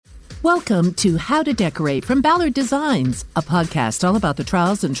Welcome to How to Decorate from Ballard Designs, a podcast all about the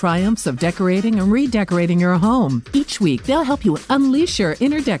trials and triumphs of decorating and redecorating your home. Each week, they'll help you unleash your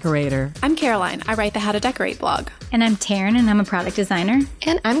inner decorator. I'm Caroline. I write the How to Decorate blog. And I'm Taryn, and I'm a product designer.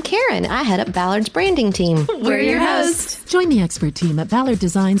 And I'm Karen. I head up Ballard's branding team. We're your hosts. Join the expert team at Ballard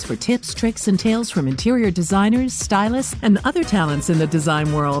Designs for tips, tricks, and tales from interior designers, stylists, and other talents in the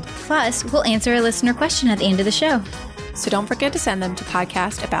design world. Plus, we'll answer a listener question at the end of the show. So don't forget to send them to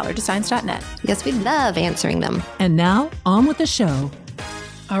podcast@ballarddesigns.net. Yes, we love answering them. And now, on with the show.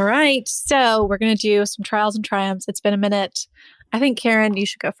 All right. So we're going to do some trials and triumphs. It's been a minute. I think, Karen, you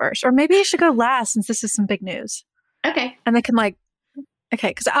should go first. Or maybe you should go last since this is some big news. Okay. And they can okay,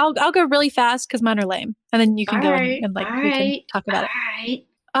 because I'll go really fast because mine are lame. And then you can go and we can talk about it.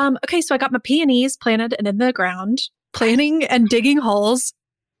 Okay, so I got my peonies planted and in the ground. Planting and digging holes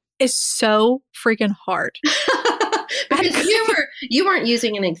is so freaking hard. Because you weren't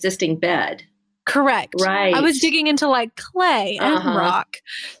using an existing bed. Correct. Right. I was digging into clay and rock.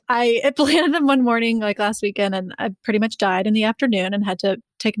 I planted them one morning last weekend, and I pretty much died in the afternoon and had to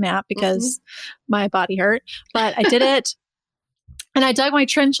take a nap because my body hurt. But I did it. And I dug my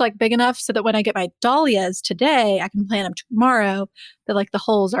trench big enough so that when I get my dahlias today, I can plant them tomorrow. But the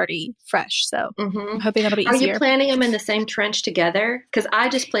hole's already fresh. So I'm hoping that'll be easier. Are you planting them in the same trench together? Because I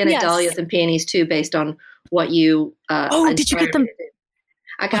just planted dahlias and peonies too, based on what you. Did you get them?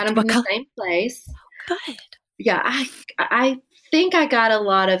 I got them from the same place. Good. Yeah, I think I got a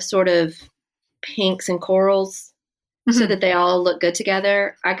lot of sort of pinks and corals so that they all look good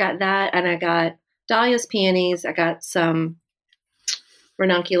together. I got that, and I got dahlias, peonies. I got some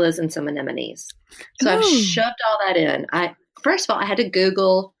ranunculus and some anemones. So I've shoved all that in. First of all, I had to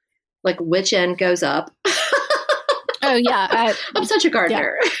Google which end goes up. Oh yeah, I'm such a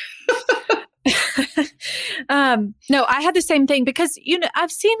gardener. Yeah. No, I had the same thing because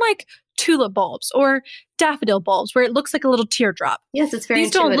I've seen tulip bulbs or daffodil bulbs where it looks like a little teardrop. Yes, it's very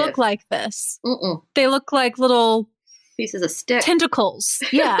These intuitive. don't look like this. Mm-mm. They look like little pieces of stick tentacles.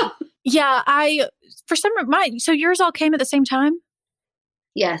 Yeah, yeah. So yours all came at the same time.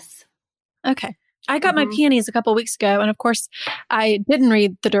 Yes. Okay. I got my peonies a couple weeks ago, and of course, I didn't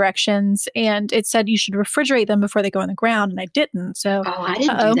read the directions, and it said you should refrigerate them before they go in the ground, and I didn't. So, I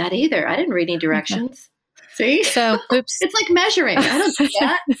didn't do that either. I didn't read any directions. See? So, oops. It's like measuring. I don't do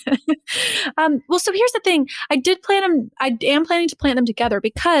that. Well, so here's the thing. I did plant them. I am planning to plant them together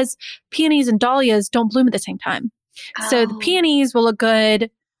because peonies and dahlias don't bloom at the same time. So the peonies will look good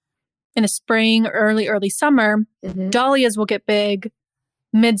in the spring, early summer. Dahlias will get big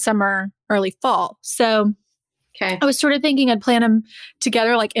midsummer, early fall. So I was sort of thinking I'd plant them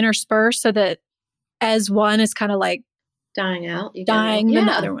together, interspersed, so that as one is kind of dying out, then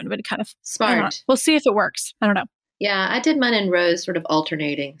the other one would kind of smart. We'll see if it works. I don't know. Yeah, I did mine in rows, sort of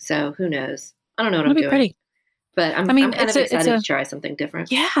alternating. So who knows? I don't know what I'm doing. Pretty. But I'm kind of excited to try something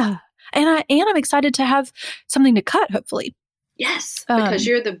different. Yeah, and I'm excited to have something to cut. Hopefully. Yes, because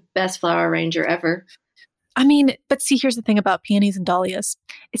you're the best flower arranger ever. But see, here's the thing about peonies and dahlias.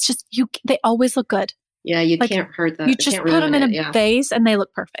 It's just they always look good. Yeah, you can't hurt them. You just put them in a vase and they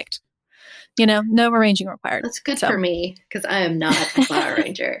look perfect. No arranging required. That's good for me because I am not a flower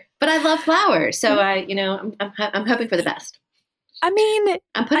arranger. But I love flowers. So I'm hoping for the best. I'm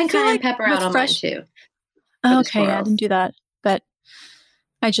putting cayenne pepper out on mine too. Okay, I didn't do that. But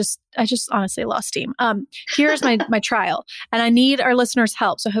I just honestly lost steam. Here's my trial, and I need our listeners'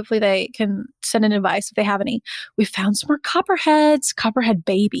 help. So hopefully they can send in advice if they have any. We found some more copperhead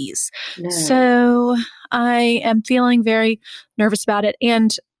babies. No. So I am feeling very nervous about it.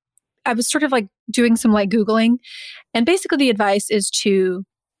 And I was sort of doing some Googling, and basically the advice is to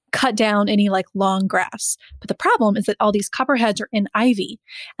cut down any long grass. But the problem is that all these copperheads are in ivy,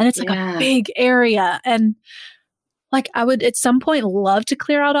 and it's a big area. And I would at some point love to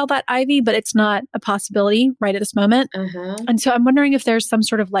clear out all that ivy, but it's not a possibility right at this moment. And so I'm wondering if there's some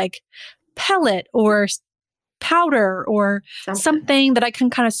sort of pellet or powder or something that I can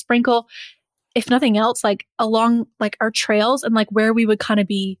kind of sprinkle, if nothing else, along our trails and where we would kind of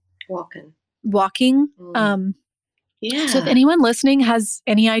be walking. Yeah. So if anyone listening has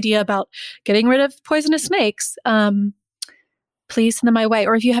any idea about getting rid of poisonous snakes, please send them my way.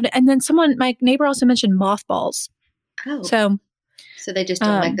 Or if you have, and then my neighbor also mentioned mothballs. Oh. So they just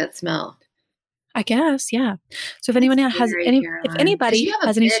don't like that smell. I guess, yeah. So if anyone has if anybody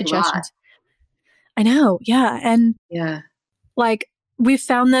has any suggestions. Lot. I know, yeah. And we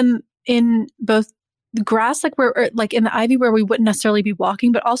found them in both the grass, where in the ivy where we wouldn't necessarily be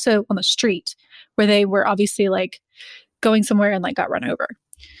walking, but also on the street where they were obviously going somewhere and got run over.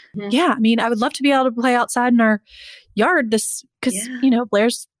 Yeah, I would love to be able to play outside in our yard because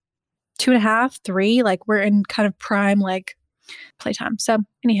Blair's 2.5, 3. Like we're in kind of prime like playtime. So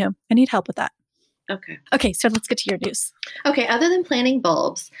anywho, I need help with that. Okay, so let's get to your news. Okay, other than planning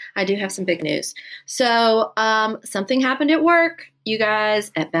bulbs, I do have some big news. So something happened at work, you guys,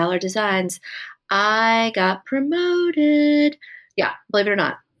 at Ballard Designs. I got promoted. Yeah, believe it or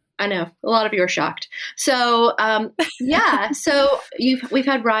not. I know a lot of you are shocked. So so we've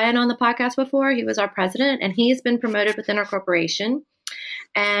had Ryan on the podcast before. He was our president, and he's been promoted within our corporation.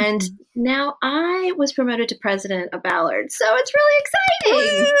 And now I was promoted to president of Ballard. So it's really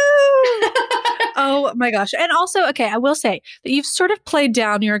exciting. Oh my gosh. And also, okay, I will say that you've sort of played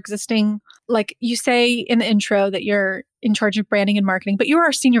down your existing, like you say in the intro that you're in charge of branding and marketing, but you are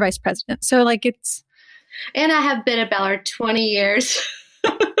our senior vice president. So like it's. And I have been at Ballard 20 years.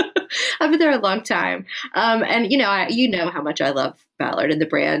 I've been there a long time. And you know how much I love Ballard and the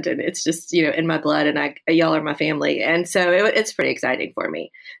brand, and it's just, in my blood, and y'all are my family. And so it's pretty exciting for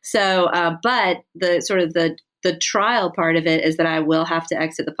me. So, but the sort of the trial part of it is that I will have to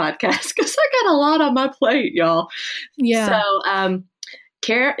exit the podcast because I got a lot on my plate, y'all. Yeah. So,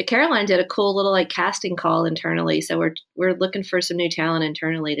 Caroline did a cool little like casting call internally. So we're looking for some new talent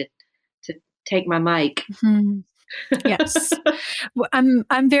internally to take my mic. Mm-hmm. Yes.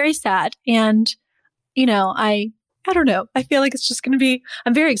 I'm very sad. And, I don't know. I feel like it's just going to be,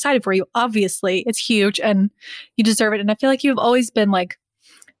 I'm very excited for you. Obviously, it's huge and you deserve it. And I feel like you've always been like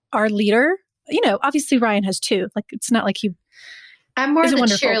our leader. Obviously Ryan has too. Like, it's not like I'm more the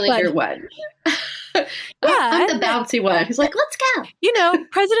cheerleader one. I'm the bouncy one. He's like, let's go.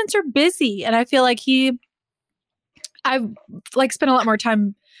 Presidents are busy. And I feel like I've like spent a lot more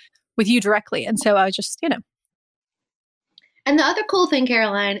time with you directly. And so I was just, And the other cool thing,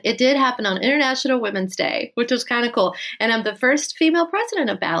 Caroline, it did happen on International Women's Day, which was kind of cool. And I'm the first female president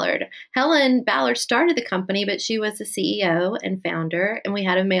of Ballard. Helen Ballard started the company, but she was the CEO and founder, and we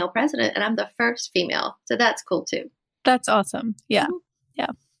had a male president, and I'm the first female. So that's cool too. That's awesome. Yeah. Yeah.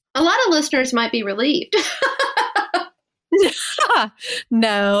 A lot of listeners might be relieved.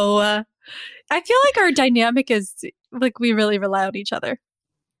 No. I feel like our dynamic is like we really rely on each other.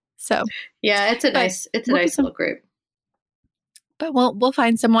 So yeah, it's a nice little group. But we'll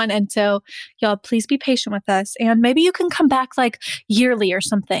find someone. And so y'all, please be patient with us. And maybe you can come back like yearly or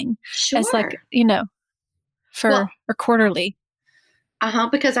something. Sure. As like, or quarterly.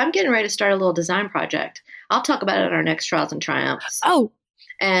 Because I'm getting ready to start a little design project. I'll talk about it in our next Trials and Triumphs. Oh.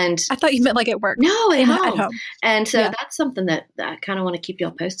 And I thought you meant like at work. No, at home. And so that's something that I kind of want to keep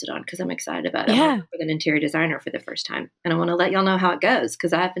y'all posted on because I'm excited about it. I'm with an interior designer for the first time. And I want to let y'all know how it goes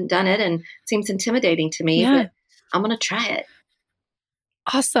because I haven't done it and it seems intimidating to me. Yeah. But I'm going to try it.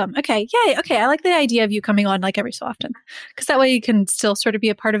 Awesome. Okay. Yay. Okay. I like the idea of you coming on like every so often because that way you can still sort of be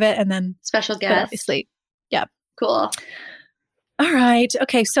a part of it and then special guest. Obviously. Yeah. Cool. All right.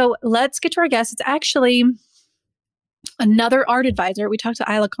 Okay. So let's get to our guest. It's actually another art advisor. We talked to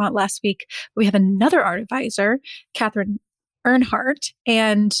Isla Kant last week. We have another art advisor, Catherine Earnhardt,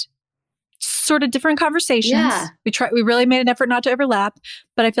 and sort of different conversations. Yeah. We really made an effort not to overlap,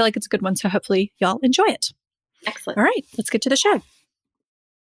 but I feel like it's a good one. So hopefully y'all enjoy it. Excellent. All right. Let's get to the show.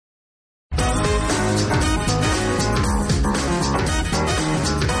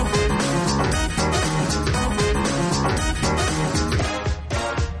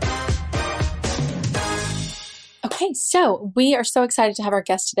 Okay, so we are so excited to have our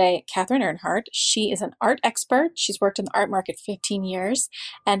guest today, Catherine Earnhardt. She is an art expert. She's worked in the art market for 15 years,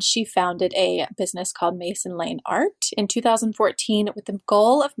 and she founded a business called Mason Lane Art in 2014 with the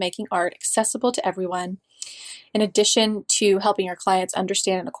goal of making art accessible to everyone. In addition to helping your clients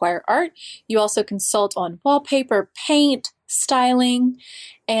understand and acquire art, you also consult on wallpaper, paint, styling,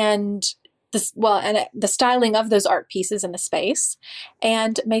 and the styling of those art pieces in the space.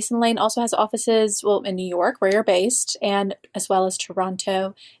 And Mason Lane also has offices, in New York, where you're based, and as well as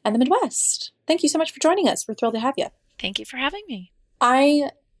Toronto and the Midwest. Thank you so much for joining us. We're thrilled to have you. Thank you for having me.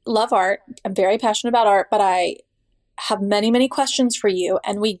 I love art. I'm very passionate about art, but I have many, many questions for you.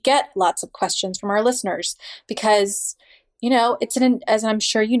 And we get lots of questions from our listeners because, it's as I'm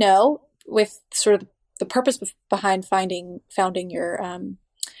sure you know, with sort of the purpose behind founding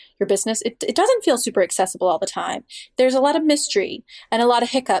your business, it doesn't feel super accessible all the time. There's a lot of mystery and a lot of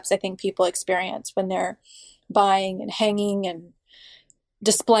hiccups I think people experience when they're buying and hanging and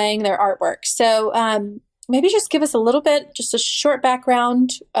displaying their artwork. So maybe just give us just a short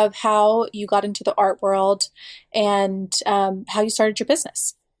background of how you got into the art world and how you started your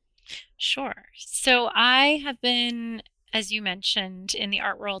business. Sure. So I have been, as you mentioned, in the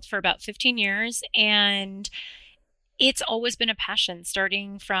art world for about 15 years, and it's always been a passion,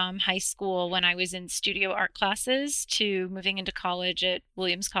 starting from high school when I was in studio art classes to moving into college at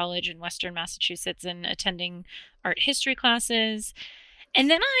Williams College in Western Massachusetts and attending art history classes. And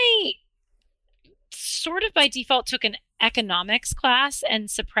then I sort of by default took an economics class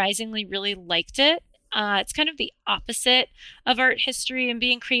and surprisingly really liked it. It's kind of the opposite of art history and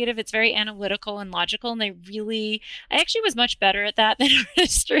being creative. It's very analytical and logical. And I actually was much better at that than art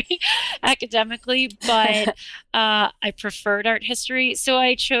history academically, but I preferred art history. So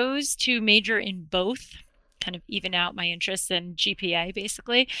I chose to major in both, kind of even out my interests and GPA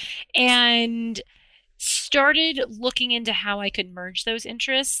basically, and started looking into how I could merge those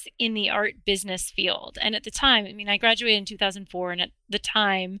interests in the art business field. And at the time, I mean, I graduated in 2004, and at the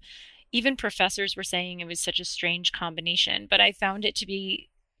time, even professors were saying it was such a strange combination, but I found it to be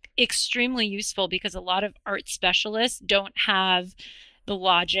extremely useful because a lot of art specialists don't have the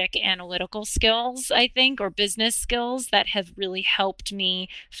logic analytical skills, I think, or business skills that have really helped me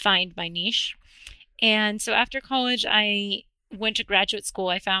find my niche. And so after college, I went to graduate school.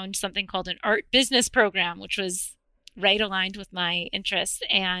 I found something called an art business program, which was right aligned with my interests.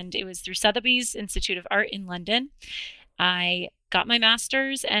 And it was through Sotheby's Institute of Art in London. I got my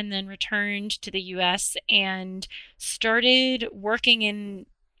master's and then returned to the US and started working in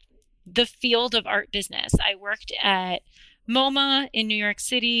the field of art business. I worked at MoMA in New York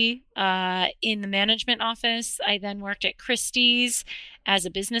City in the management office. I then worked at Christie's as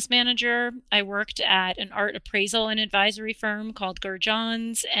a business manager. I worked at an art appraisal and advisory firm called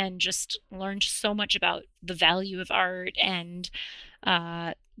Gurjans and just learned so much about the value of art and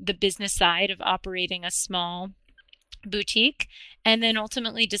the business side of operating a small boutique, and then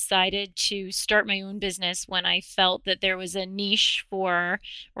ultimately decided to start my own business when I felt that there was a niche or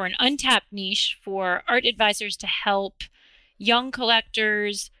an untapped niche for art advisors to help young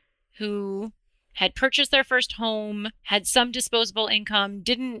collectors who had purchased their first home, had some disposable income,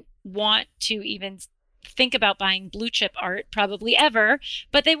 didn't want to even think about buying blue chip art probably ever,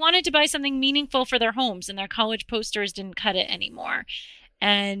 but they wanted to buy something meaningful for their homes, and their college posters didn't cut it anymore.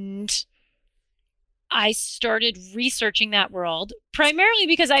 And I started researching that world primarily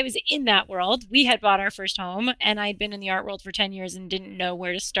because I was in that world. We had bought our first home, and I'd been in the art world for 10 years and didn't know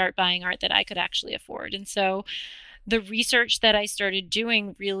where to start buying art that I could actually afford. And so the research that I started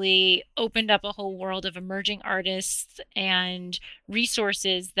doing really opened up a whole world of emerging artists and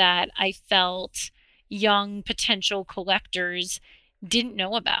resources that I felt young potential collectors didn't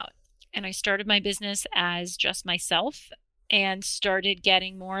know about. And I started my business as just myself and started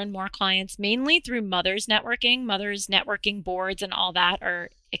getting more and more clients, mainly through Mothers Networking. Mothers Networking boards and all that are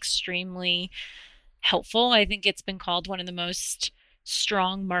extremely helpful. I think it's been called one of the most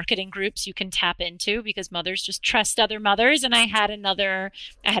strong marketing groups you can tap into because mothers just trust other mothers. And I had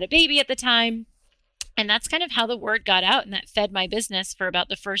a baby at the time. And that's kind of how the word got out, and that fed my business for about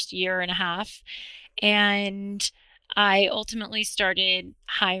the first year and a half. And I ultimately started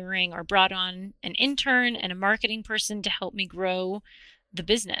hiring or brought on an intern and a marketing person to help me grow the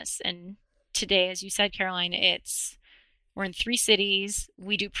business. And today, as you said, Caroline, we're in 3 cities.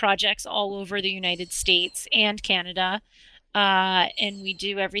 We do projects all over the United States and Canada. And we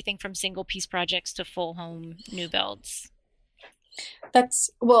do everything from single piece projects to full home new builds. I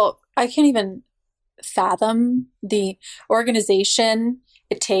can't even fathom the organization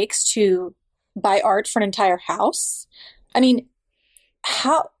it takes to buy art for an entire house. I mean,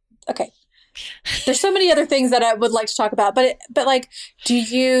 okay. There's so many other things that I would like to talk about, but like, do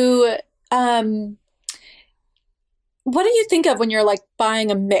you, what do you think of when you're like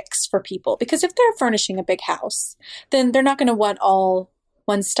buying a mix for people? Because if they're furnishing a big house, then they're not going to want all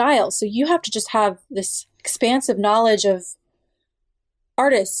one style. So you have to just have this expansive knowledge of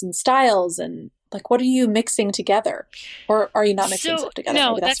artists and styles, and like, what are you mixing together? Or are you not mixing stuff together?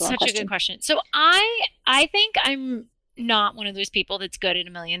 No, that's such a good question. So I think I'm not one of those people that's good at a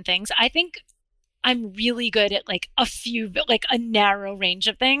million things. I think I'm really good at like a narrow range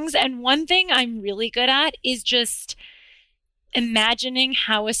of things. And one thing I'm really good at is just imagining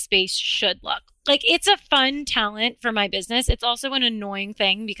how a space should look. Like, it's a fun talent for my business. It's also an annoying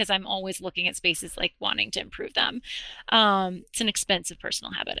thing because I'm always looking at spaces, like wanting to improve them. It's an expensive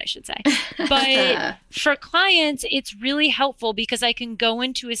personal habit, I should say. But for clients, it's really helpful because I can go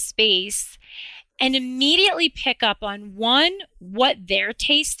into a space and immediately pick up on what their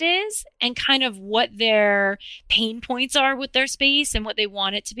taste is and kind of what their pain points are with their space and what they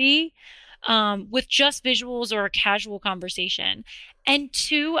want it to be, with just visuals or a casual conversation. And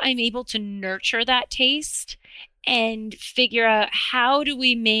 2, I'm able to nurture that taste and figure out, how do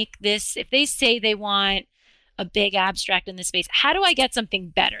we make this, if they say they want a big abstract in this space, how do I get something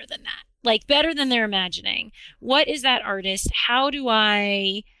better than that? like better than they're imagining. What is that artist? How do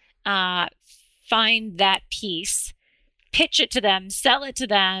I find that piece, pitch it to them, sell it to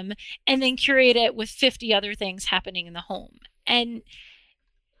them, and then curate it with 50 other things happening in the home? And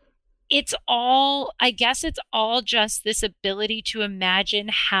I guess it's all just this ability to imagine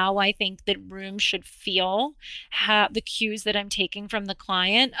how I think that rooms should feel, how the cues that I'm taking from the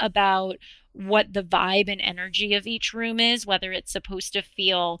client about what the vibe and energy of each room is, whether it's supposed to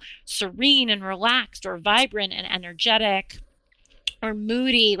feel serene and relaxed or vibrant and energetic or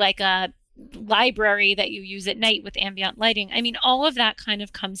moody, like a library that you use at night with ambient lighting. I mean, all of that kind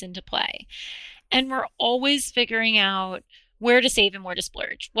of comes into play. And we're always figuring out where to save and where to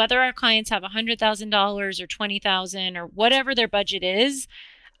splurge. Whether our clients have $100,000 or $20,000 or whatever their budget is,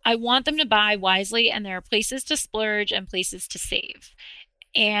 I want them to buy wisely, and there are places to splurge and places to save.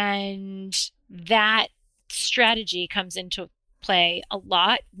 And that strategy comes into play a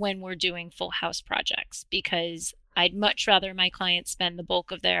lot when we're doing full house projects, because I'd much rather my clients spend the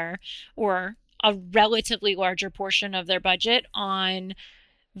bulk of their, or a relatively larger portion of their budget on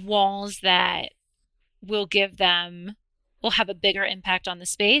walls that will have a bigger impact on the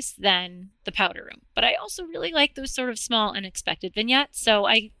space than the powder room. But I also really like those sort of small unexpected vignettes, so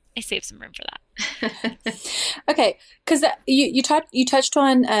I save some room for that. Okay, because you touched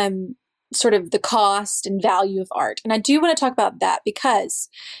on sort of the cost and value of art, and I do want to talk about that because,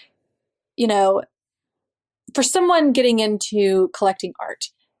 you know, for someone getting into collecting art,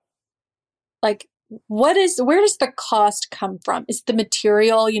 like, where does the cost come from? Is it the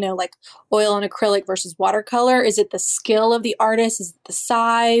material, you know, like oil and acrylic versus watercolor? Is it the skill of the artist? Is it the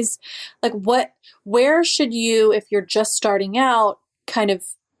size? Like, where should you, if you're just starting out, kind of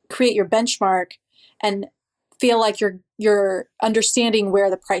create your benchmark and feel like you're understanding where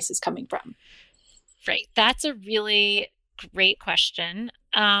the price is coming from? Right. That's a really great question.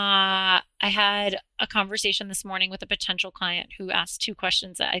 I had a conversation this morning with a potential client who asked two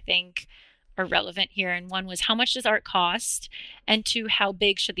questions that I think are relevant here. And one was, how much does art cost? And two, how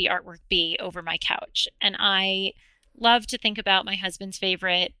big should the artwork be over my couch? And I love to think about my husband's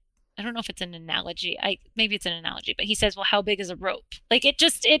favorite, I don't know if it's an analogy. Maybe it's an analogy, but he says, well, how big is a rope? Like it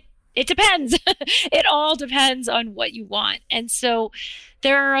depends. It all depends on what you want. And so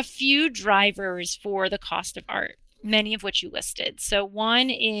there are a few drivers for the cost of art, many of which you listed. So one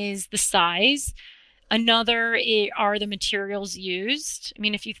is the size. Another are the materials used. I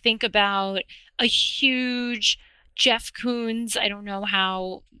mean, if you think about a huge Jeff Koons, I don't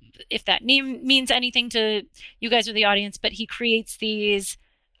know if that name means anything to you guys or the audience, but he creates these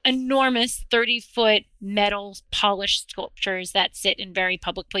enormous 30-foot metal polished sculptures that sit in very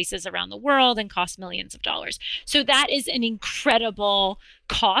public places around the world and cost millions of dollars. So that is an incredible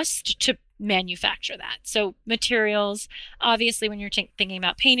cost to manufacture that. So materials, obviously, when you're thinking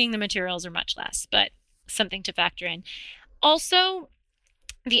about painting, the materials are much less, but something to factor in. Also,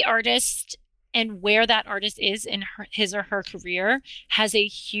 the artist and where that artist is in his or her career has a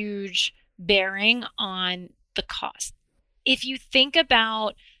huge bearing on the cost. If you think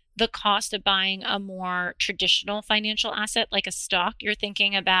about the cost of buying a more traditional financial asset like a stock, you're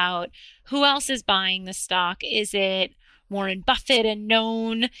thinking about who else is buying the stock. Is it Warren Buffett and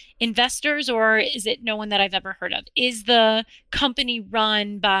known investors, or is it no one that I've ever heard of? Is the company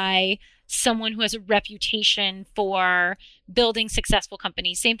run by someone who has a reputation for building successful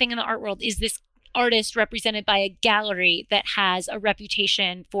companies? Same thing in the art world. Is this artist represented by a gallery that has a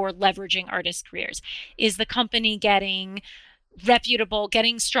reputation for leveraging artist careers? Is the company getting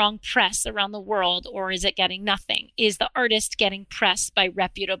strong press around the world, or is it getting nothing? Is the artist getting press by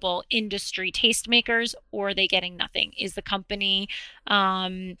reputable industry tastemakers, or are they getting nothing? Is the company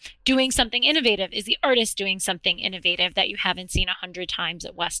doing something innovative? Is the artist doing something innovative that you haven't seen 100 times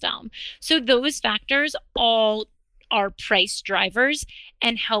at West Elm? So those factors all are price drivers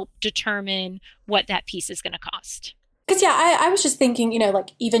and help determine what that piece is going to cost. Because, I was just thinking, like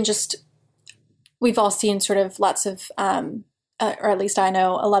even just, we've all seen sort of lots of, or at least I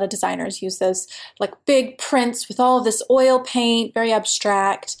know a lot of designers use those like big prints with all of this oil paint, very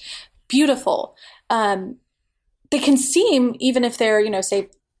abstract, beautiful. They can seem, even if they're, say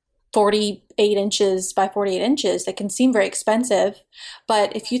 48 inches by 48 inches, they can seem very expensive.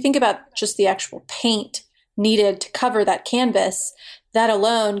 But if you think about just the actual paint needed to cover that canvas, that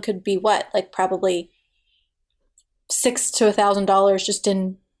alone could be probably $600 to $1,000 just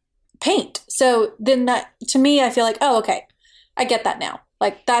in paint. So then that, to me, I feel like, oh, okay, I get that now.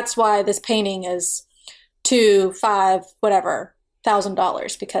 Like, that's why this painting is $2,000, $5,000, whatever,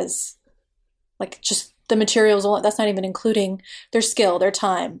 $1,000, because just the materials, that's not even including their skill, their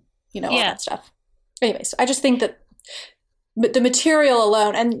time, all that stuff. Anyways, I just think that the material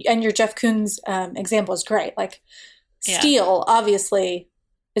alone, and your Jeff Koons example is great. Like steel, obviously,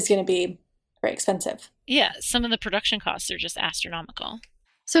 is going to be very expensive. Yeah, some of the production costs are just astronomical.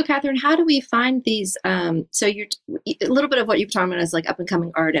 So, Catherine, how do we find these? So, you're a little bit of what you're talking about is like up and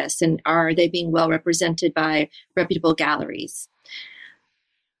coming artists, and are they being well represented by reputable galleries?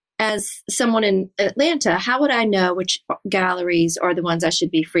 As someone in Atlanta, how would I know which galleries are the ones I should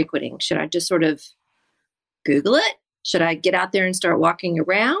be frequenting? Should I just sort of Google it? Should I get out there and start walking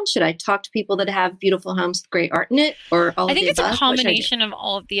around? Should I talk to people that have beautiful homes with great art in it, or all of the above? I think it's a combination of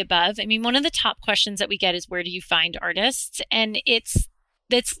all of the above. I mean, one of the top questions that we get is, where do you find artists? And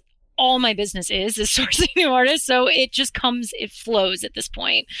that's all my business is sourcing new artists. So it just it flows at this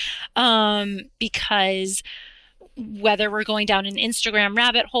point. Because whether we're going down an Instagram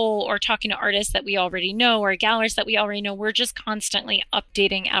rabbit hole or talking to artists that we already know or galleries that we already know, we're just constantly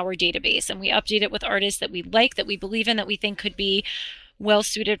updating our database, and we update it with artists that we like, that we believe in, that we think could be well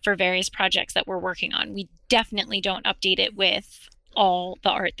suited for various projects that we're working on. We definitely don't update it with all the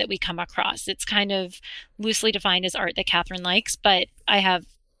art that we come across. It's kind of loosely defined as art that Catherine likes, but I have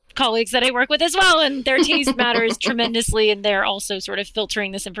colleagues that I work with as well, and their taste matters tremendously, and they're also sort of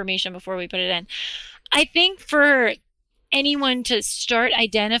filtering this information before we put it in. I think for anyone to start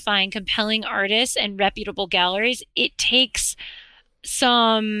identifying compelling artists and reputable galleries, it takes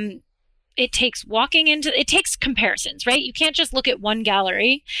comparisons, right? You can't just look at one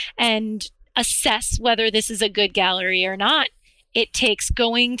gallery and assess whether this is a good gallery or not. It takes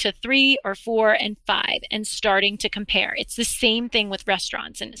going to 3 or 4 and 5 and starting to compare. It's the same thing with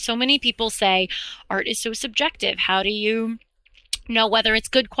restaurants. And so many people say art is so subjective. How do you know whether it's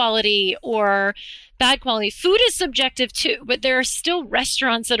good quality or bad quality? Food is subjective too, but there are still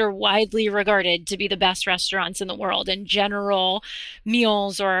restaurants that are widely regarded to be the best restaurants in the world, and general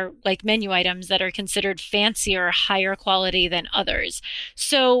meals or like menu items that are considered fancier, higher quality than others.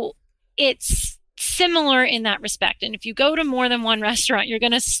 So it's similar in that respect. And if you go to more than one restaurant, you're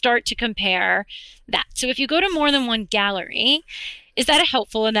going to start to compare that. So if you go to more than one gallery, is that a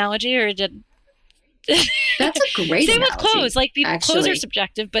helpful analogy, or did that's a great same analogy, with clothes? Like clothes are actually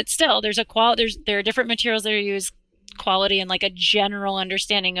subjective, but still there are different materials that are used, quality, and like a general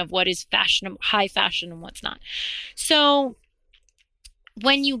understanding of what is fashion, high fashion, and what's not. So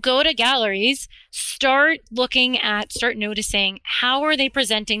when you go to galleries, start noticing, how are they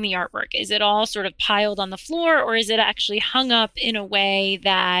presenting the artwork? Is it all sort of piled on the floor, or is it actually hung up in a way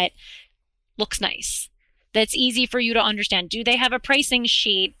that looks nice, that's easy for you to understand? Do they have a pricing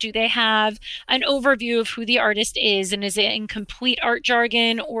sheet? Do they have an overview of who the artist is? And is it in complete art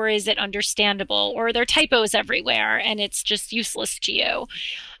jargon, or is it understandable? Or are there typos everywhere and it's just useless to you?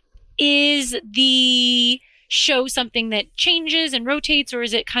 Is the show something that changes and rotates, or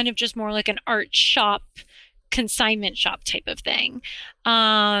is it kind of just more like an art shop, consignment shop type of thing?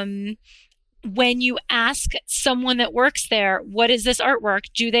 When you ask someone that works there, what is this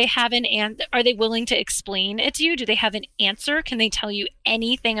artwork? Do they have are they willing to explain it to you? Do they have an answer? Can they tell you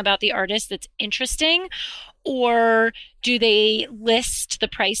anything about the artist that's interesting? Or do they list the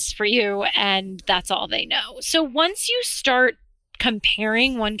price for you and that's all they know? So once you start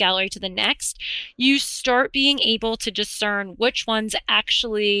comparing one gallery to the next, you start being able to discern which ones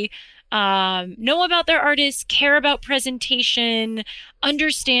actually know about their artists, care about presentation,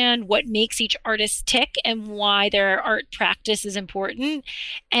 understand what makes each artist tick and why their art practice is important.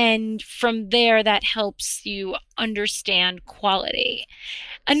 And from there, that helps you understand quality.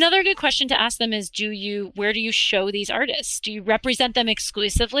 Another good question to ask them is, where do you show these artists? Do you represent them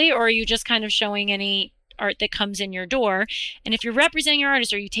exclusively, or are you just kind of showing any art that comes in your door? And if you're representing your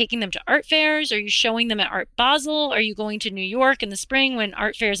artists, are you taking them to art fairs? Are you showing them at Art Basel? Are you going to New York in the spring when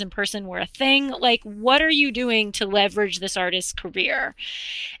art fairs in person were a thing? Like, what are you doing to leverage this artist's career?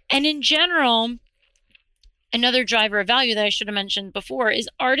 And in general, another driver of value that I should have mentioned before is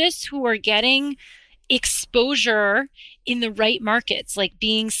artists who are getting exposure in the right markets, like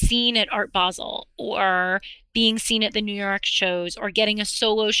being seen at Art Basel, or being seen at the New York shows, or getting a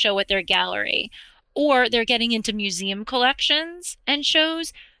solo show at their gallery, or they're getting into museum collections and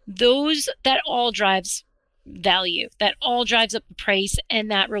shows. That all drives value, that all drives up the price, and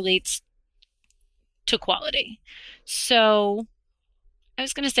that relates to quality. So I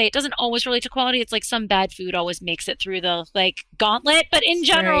was going to say, it doesn't always relate to quality. It's like some bad food always makes it through the gauntlet, but in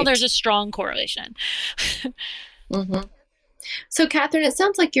general, right, there's a strong correlation. Mm-hmm. So Catherine, it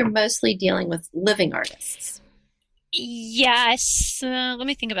sounds like you're mostly dealing with living artists. Yes. Let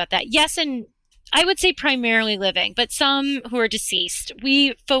me think about that. Yes, and I would say primarily living, but some who are deceased.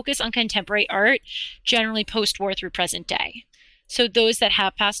 We focus on contemporary art, generally post-war through present day. So those that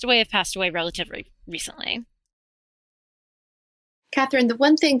have passed away relatively recently. Catherine, the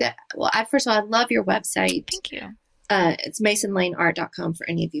one thing that, first of all, I love your website. Thank you. It's masonlaneart.com for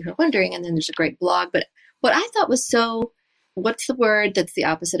any of you who are wondering. And then there's a great blog. But what I thought was what's the word that's the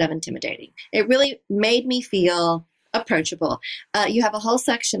opposite of intimidating? It really made me feel approachable. You have a whole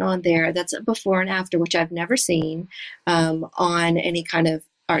section on there that's a before and after, which I've never seen on any kind of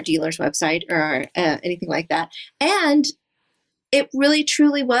art dealer's website or anything like that. And it really,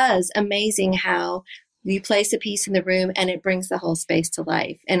 truly was amazing how you place a piece in the room and it brings the whole space to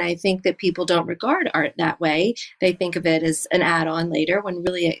life. And I think that people don't regard art that way. They think of it as an add-on later when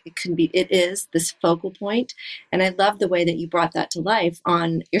really it is this focal point. And I love the way that you brought that to life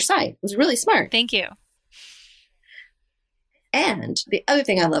on your site. It was really smart. Thank you. And the other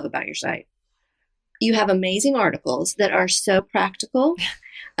thing I love about your site, you have amazing articles that are so practical.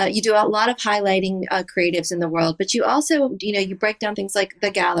 You do a lot of highlighting creatives in the world, but you also, you break down things like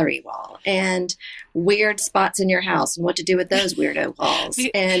the gallery wall and weird spots in your house and what to do with those weirdo walls.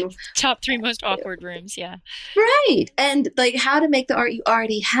 And top 3 most awkward rooms. Yeah. Right. And like how to make the art you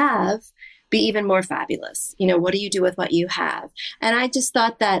already have be even more fabulous. What do you do with what you have? And I just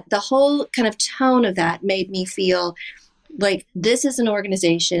thought that the whole kind of tone of that made me feel like this is an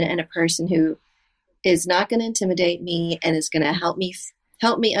organization and a person who is not going to intimidate me and is going to help me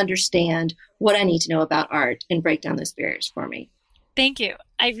understand what I need to know about art and break down those barriers for me. Thank you.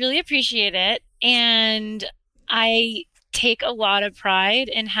 I really appreciate it. And I take a lot of pride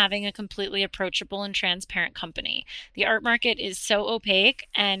in having a completely approachable and transparent company. The art market is so opaque,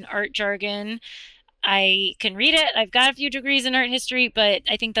 and art jargon, I can read it. I've got a few degrees in art history, but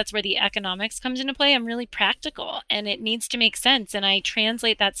I think that's where the economics comes into play. I'm really practical and it needs to make sense. And I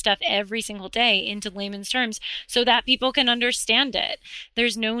translate that stuff every single day into layman's terms so that people can understand it.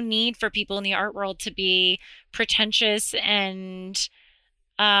 There's no need for people in the art world to be pretentious and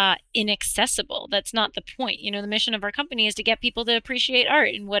inaccessible. That's not the point. The mission of our company is to get people to appreciate art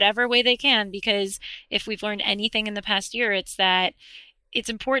in whatever way they can, because if we've learned anything in the past year, it's that it's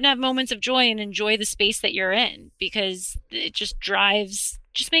important to have moments of joy and enjoy the space that you're in, because it just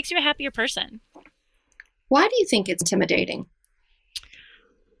makes you a happier person. Why do you think it's intimidating?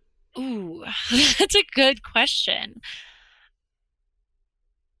 Ooh, that's a good question.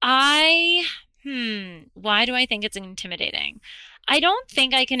 Why do I think it's intimidating? I don't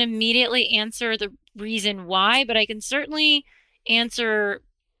think I can immediately answer the reason why, but I can certainly answer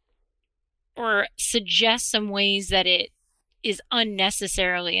or suggest some ways that it is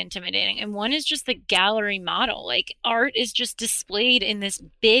unnecessarily intimidating. And one is just the gallery model. Like, art is just displayed in this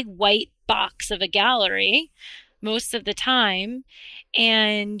big white box of a gallery most of the time.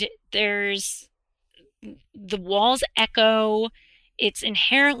 And there's the walls echo. It's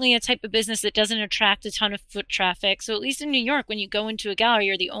inherently a type of business that doesn't attract a ton of foot traffic. So at least in New York, when you go into a gallery,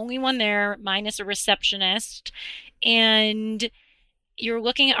 you're the only one there, minus a receptionist. And you're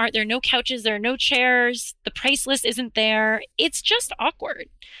looking at art. There are no couches. There are no chairs. The price list isn't there. It's just awkward.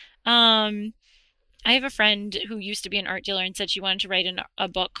 I have a friend who used to be an art dealer and said she wanted to write a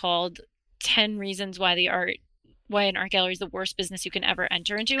book called 10 Reasons Why an art gallery is the worst business you can ever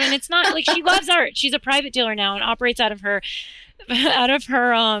enter into. And it's not like she loves art. She's a private dealer now and operates out of her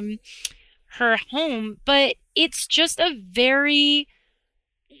home. But it's just a very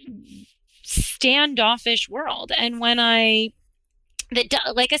standoffish world. And like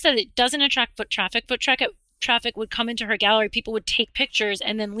I said, it doesn't attract foot traffic. Foot traffic would come into her gallery. People would take pictures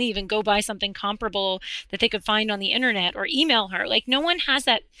and then leave and go buy something comparable that they could find on the internet or email her. Like, no one has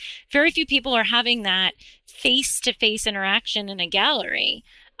that. Very few people are having that face-to-face interaction in a gallery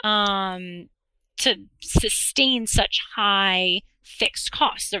to sustain such high fixed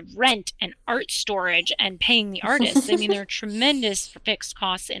costs of rent and art storage and paying the artists. I mean, there are tremendous fixed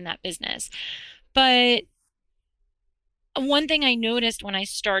costs in that business. But one thing I noticed when I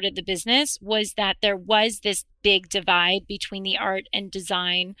started the business was that there was this big divide between the art and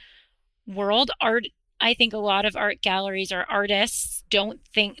design world. I think a lot of art galleries or artists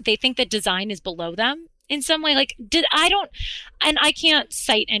they think that design is below them in some way. And I can't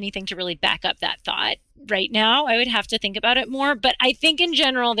cite anything to really back up that thought right now. I would have to think about it more. But I think in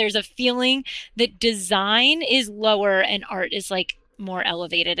general, there's a feeling that design is lower and art is like more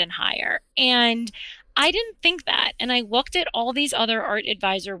elevated and higher. And I didn't think that. And I looked at all these other art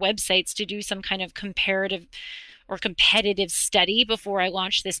advisor websites to do some kind of comparative or competitive study before I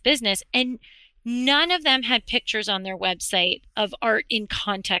launched this business. And none of them had pictures on their website of art in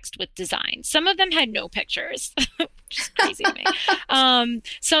context with design. Some of them had no pictures, which is crazy to me.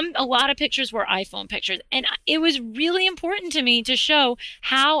 A lot of pictures were iPhone pictures. And it was really important to me to show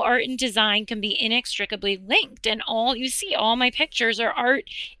how art and design can be inextricably linked. And all my pictures are art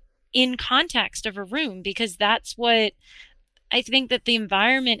in context of a room, because that's what I think that the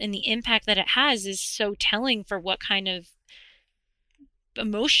environment and the impact that it has is so telling for what kind of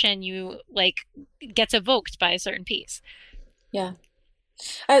emotion you like gets evoked by a certain piece. Yeah.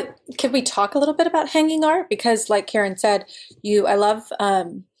 Could we talk a little bit about hanging art? Because like Karen said, I love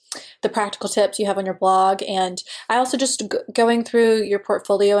the practical tips you have on your blog. And I also just going through your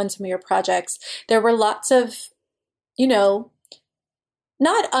portfolio and some of your projects, there were lots of, not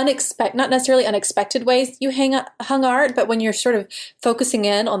necessarily unexpected ways you hung art, but when you're sort of focusing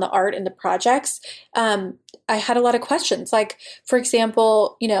in on the art and the projects, I had a lot of questions. Like, for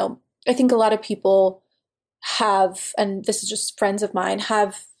example, I think a lot of people have, and this is just friends of mine,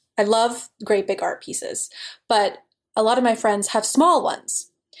 I love great big art pieces, but a lot of my friends have small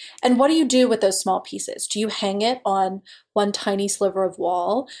ones. And what do you do with those small pieces? Do you hang it on one tiny sliver of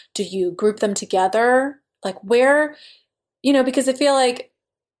wall? Do you group them together? Like where, because I feel like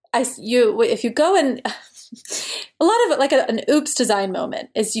if you go and a lot of it, like an oops design moment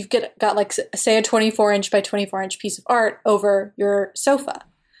is you've got like, say a 24-inch by 24-inch piece of art over your sofa.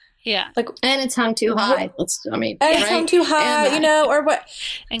 Yeah. And it's hung too high. It's hung too high, or what.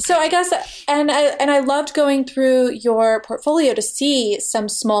 So I guess, and I loved going through your portfolio to see some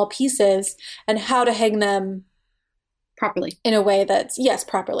small pieces and how to hang them properly in a way that's, yes,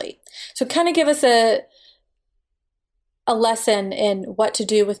 properly. So kind of give us a lesson in what to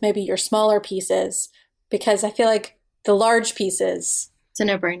do with maybe your smaller pieces, because I feel like the large pieces, it's a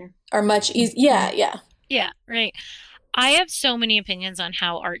no-brainer, are much easier. Yeah, right. I have so many opinions on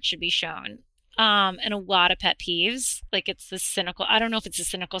how art should be shown, and a lot of pet peeves. Like it's the cynical, I don't know if it's the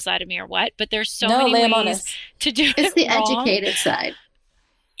cynical side of me or what, but there's so many ways to do it. It's the wrong. Educated side.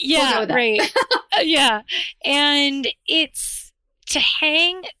 Yeah, right. Yeah. And it's to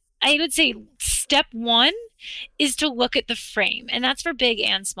hang, I would say step one is to look at the frame, and that's for big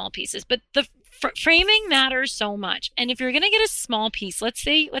and small pieces, but the framing matters so much. And if you're going to get a small piece, let's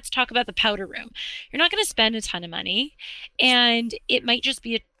talk about the powder room. You're not going to spend a ton of money, and it might just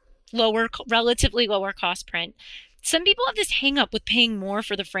be a relatively lower cost print. Some people have this hang up with paying more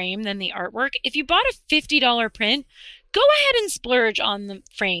for the frame than the artwork. If you bought a $50 print, go ahead and splurge on the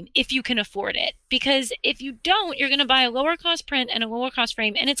frame if you can afford it. Because if you don't, you're going to buy a lower cost print and a lower cost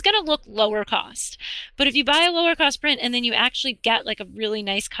frame, and it's going to look lower cost. But if you buy a lower cost print and then you actually get like a really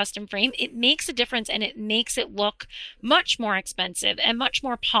nice custom frame, it makes a difference, and it makes it look much more expensive and much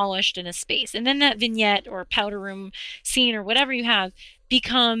more polished in a space. And then that vignette or powder room scene or whatever you have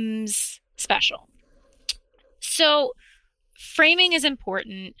becomes special. So framing is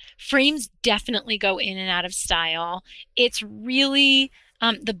important. Frames definitely go in and out of style. It's really,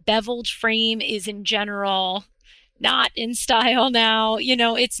 the beveled frame is in general not in style now.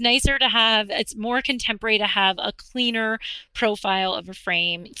 It's more contemporary to have a cleaner profile of a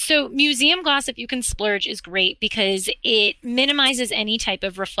frame. So museum gloss, if you can splurge, is great because it minimizes any type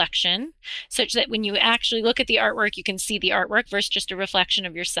of reflection, such that when you actually look at the artwork, you can see the artwork versus just a reflection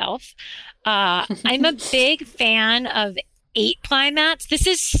of yourself. I'm a big fan of 8-ply mats. This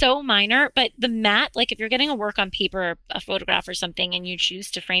is so minor, but the mat, like if you're getting a work on paper, a photograph or something, and you choose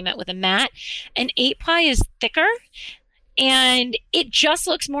to frame it with a mat, an 8-ply is thicker and it just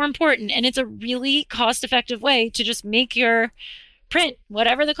looks more important. And it's a really cost-effective way to just make your print,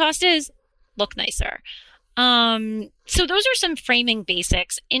 whatever the cost is, look nicer. So those are some framing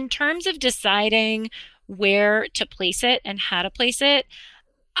basics. In terms of deciding where to place it and how to place it,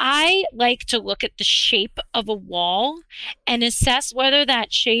 I like to look at the shape of a wall and assess whether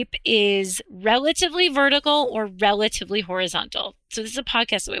that shape is relatively vertical or relatively horizontal. So this is a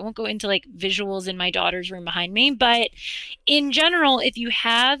podcast, so I won't go into like visuals in my daughter's room behind me. But in general, if you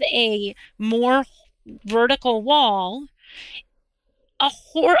have a more vertical wall,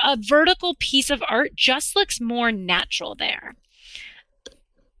 a vertical piece of art just looks more natural there.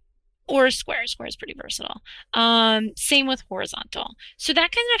 Or a square. Square is pretty versatile. Same with horizontal. So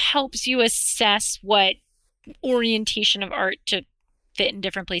that kind of helps you assess what orientation of art to fit in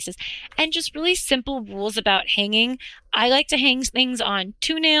different places. And just really simple rules about hanging. I like to hang things on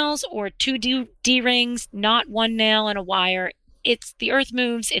 2 nails or 2 D-rings, not 1 nail and a wire. The earth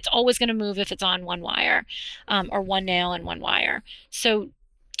moves. It's always going to move if it's on 1 wire, or 1 nail and 1 wire. So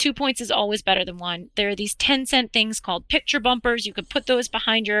 2 points is always better than 1. There are these 10-cent things called picture bumpers. You could put those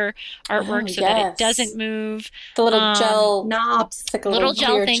behind your artwork that it doesn't move. The little gel knobs. Like little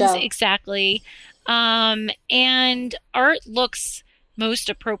gel things, exactly. And art looks most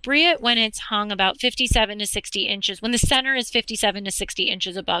appropriate when it's hung about 57 to 60 inches, when the center is 57 to 60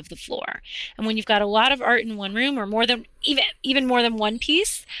 inches above the floor. And when you've got a lot of art in one room, or more than even more than one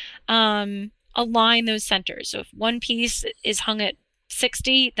piece, align those centers. So if one piece is hung at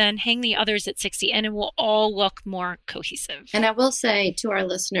 60, then hang the others at 60, and it will all look more cohesive. And I will say to our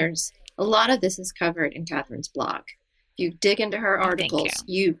listeners, a lot of this is covered in Catherine's blog. If you dig into her articles,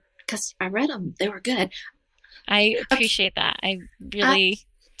 because I read them, they were good. I appreciate that. I really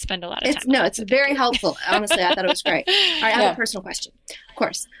spend a lot of time. No, it's very helpful. Honestly, I thought it was great. All right, I have a personal question, of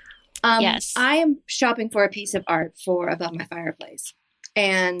course. Yes. I am shopping for a piece of art for above my fireplace,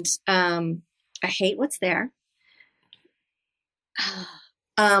 and I hate what's there.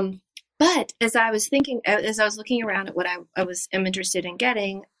 But as I was looking around at what I am interested in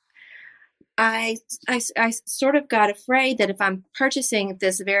getting, I sort of got afraid that if I'm purchasing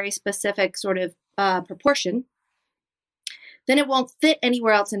this very specific sort of proportion, then it won't fit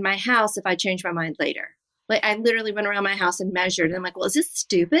anywhere else in my house if I change my mind later. Like, I literally went around my house and measured, and I'm like, well, is this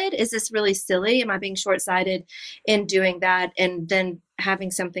stupid? Is this really silly? Am I being short-sighted in doing that and then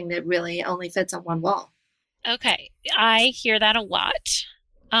having something that really only fits on one wall? Okay. I hear that a lot,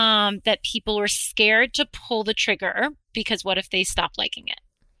 that people are scared to pull the trigger because what if they stop liking it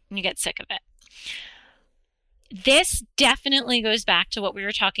and you get sick of it? This definitely goes back to what we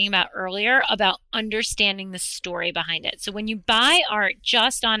were talking about earlier about understanding the story behind it. So when you buy art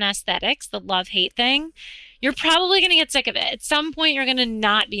just on aesthetics, the love-hate thing, you're probably going to get sick of it. At some point, you're going to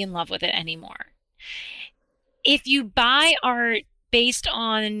not be in love with it anymore. If you buy art based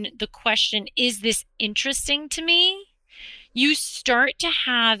on the question, is this interesting to me? You start to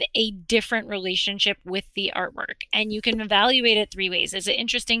have a different relationship with the artwork, and you can evaluate it 3 ways. Is it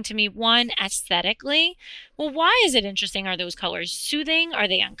interesting to me? 1, aesthetically. Well, why is it interesting? Are those colors soothing? Are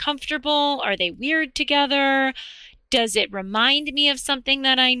they uncomfortable? Are they weird together? Does it remind me of something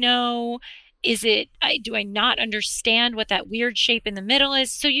that I know? Do I not understand what that weird shape in the middle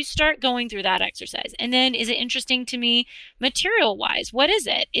is? So you start going through that exercise. And then, is it interesting to me material-wise? What is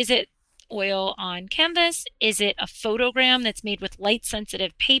it? Is it oil on canvas? Is it a photogram that's made with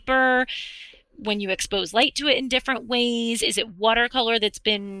light-sensitive paper when you expose light to it in different ways? Is it watercolor that's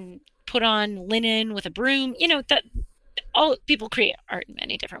been put on linen with a broom? That all people create art in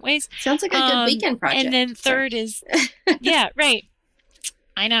many different ways. Sounds like a good weekend project. And then third is, yeah, right.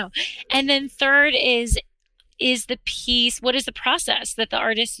 I know. And then third is the piece, what is the process that the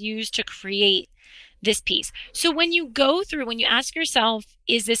artist used to create this piece? So when you ask yourself,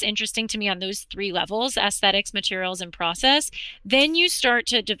 is this interesting to me on those 3 levels, aesthetics, materials, and process, then you start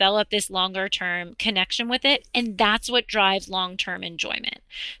to develop this longer term connection with it. And that's what drives long-term enjoyment.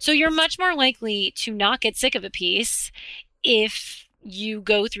 So you're much more likely to not get sick of a piece if you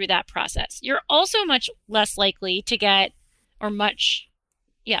go through that process. You're also much less likely to get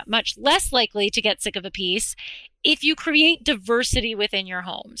sick of a piece if you create diversity within your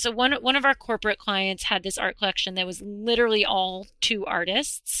home. So one of our corporate clients had this art collection that was literally all 2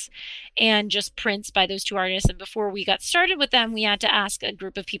 artists and just prints by those 2 artists. And before we got started with them, we had to ask a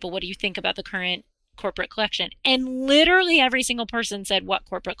group of people, what do you think about the current corporate collection? And literally every single person said, what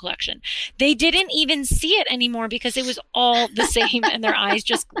corporate collection? They didn't even see it anymore because it was all the same and their eyes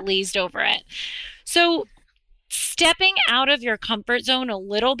just glazed over it. So stepping out of your comfort zone a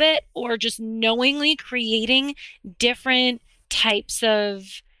little bit, or just knowingly creating different types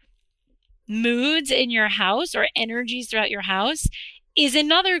of moods in your house or energies throughout your house, is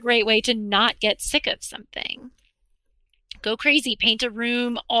another great way to not get sick of something. Go crazy, paint a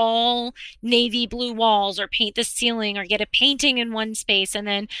room all navy blue walls, or paint the ceiling, or get a painting in one space and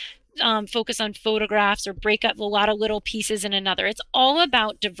then focus on photographs, or break up a lot of little pieces in another. It's all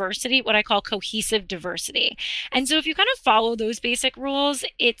about diversity, what I call cohesive diversity. And so if you kind of follow those basic rules,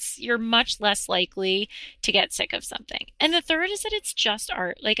 you're much less likely to get sick of something. And the third is that it's just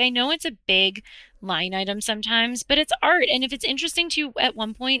art. Like, I know it's a big line item sometimes, but it's art. And if it's interesting to you at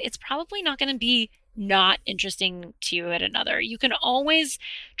one point, it's probably not going to be not interesting to you at another. You can always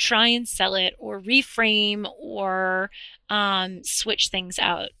try and sell it or reframe or switch things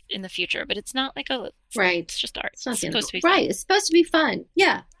out in the future, but it's not like it's just art. It's supposed to be fun. Right. It's supposed to be fun.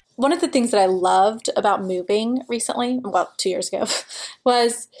 Yeah. One of the things that I loved about moving recently, 2 years ago,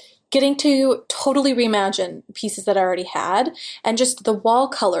 was getting to totally reimagine pieces that I already had, and just the wall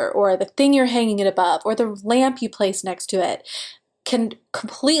color or the thing you're hanging it above or the lamp you place next to it can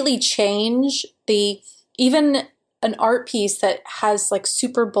completely change even an art piece that has like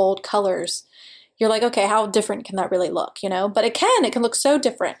super bold colors. You're like, okay, how different can that really look, But it can look so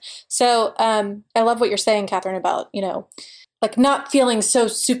different. So I love what you're saying, Catherine, about, like not feeling so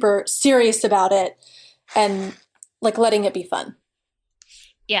super serious about it and like letting it be fun.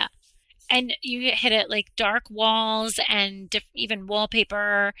 Yeah. And you hit it, like dark walls and even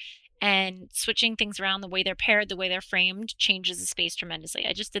wallpaper and switching things around, the way they're paired, the way they're framed, changes the space tremendously.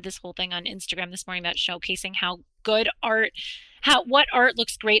 I just did this whole thing on Instagram this morning about showcasing what art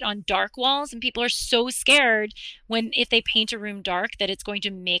looks great on dark walls, and people are so scared if they paint a room dark that it's going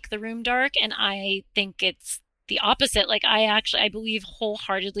to make the room dark. And I think it's the opposite. Like I believe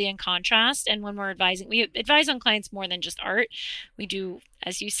wholeheartedly in contrast. And when we're advising, we advise on clients more than just art. We do,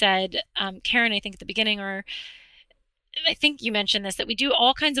 as you said, Karen, I think at the beginning, or I think you mentioned this, that we do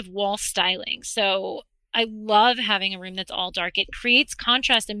all kinds of wall styling. So I love having a room that's all dark. It creates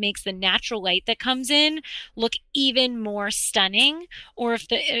contrast and makes the natural light that comes in look even more stunning. Or if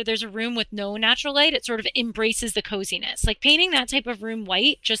there's a room with no natural light, it sort of embraces the coziness. Like painting that type of room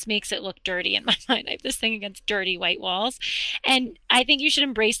white just makes it look dirty in my mind. I have this thing against dirty white walls. And I think you should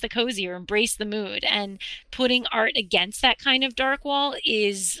embrace the cozy or embrace the mood. And putting art against that kind of dark wall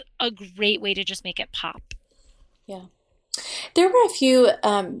is a great way to just make it pop. Yeah. There were a few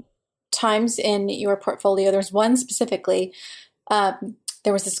times in your portfolio. There's one specifically. There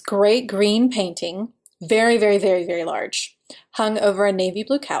was this great green painting, very, very, very, very large, hung over a navy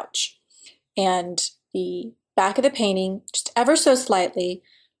blue couch. And the back of the painting, just ever so slightly,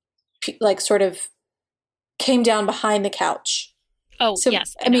 like sort of came down behind the couch. Oh, so,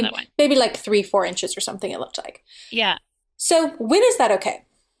 yes. I mean, that one. Maybe like 3-4 inches or something it looked like. Yeah. So when is that okay?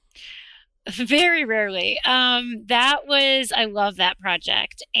 Very rarely. I love that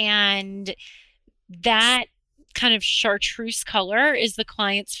project. And that kind of chartreuse color is the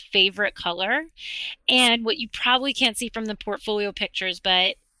client's favorite color. And what you probably can't see from the portfolio pictures,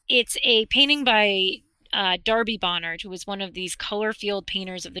 but it's a painting by Darby Bonnard, who was one of these color field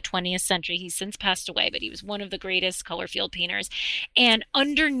painters of the 20th century. He's since passed away, but he was one of the greatest color field painters. And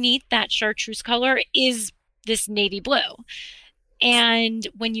underneath that chartreuse color is this navy blue. And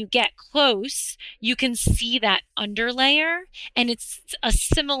when you get close, you can see that underlayer, and it's a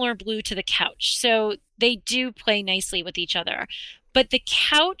similar blue to the couch. So they do play nicely with each other. But the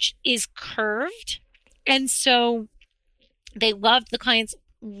couch is curved, and so the clients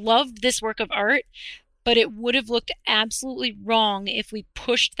loved this work of art, but it would have looked absolutely wrong if we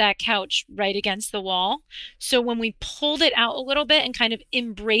pushed that couch right against the wall. So when we pulled it out a little bit and kind of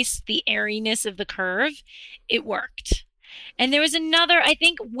embraced the airiness of the curve, it worked. And there was another, I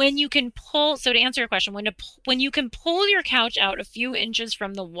think when you can pull, so to answer your question, when you can pull your couch out a few inches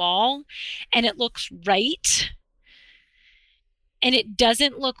from the wall and it looks right, and it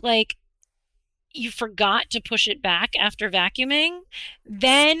doesn't look like you forgot to push it back after vacuuming,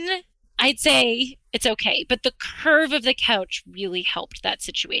 then I'd say it's okay. But the curve of the couch really helped that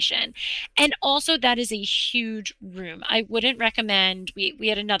situation. And also that is a huge room. I wouldn't recommend, we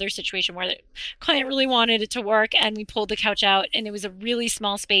had another situation where the client really wanted it to work and we pulled the couch out and it was a really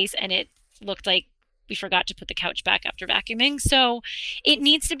small space and it looked like we forgot to put the couch back after vacuuming. So it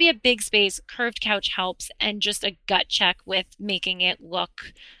needs to be a big space. Curved couch helps, and just a gut check with making it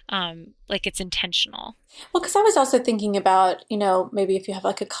look like it's intentional. Well, because I was also thinking about, maybe if you have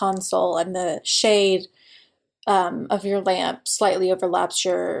like a console and the shade of your lamp slightly overlaps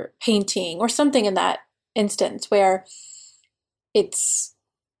your painting or something in that instance where it's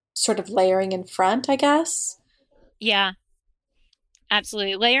sort of layering in front, I guess. Yeah,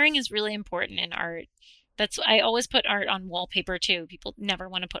 absolutely. Layering is really important in art. I always put art on wallpaper too. People never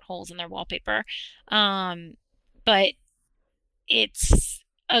want to put holes in their wallpaper. But it's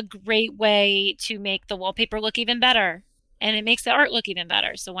a great way to make the wallpaper look even better, and it makes the art look even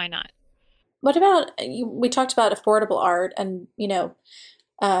better. So why not? What about, we talked about affordable art and,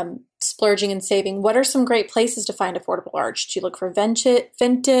 splurging and saving. What are some great places to find affordable art? Should you look for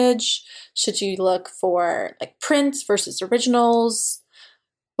vintage? Should you look for like prints versus originals?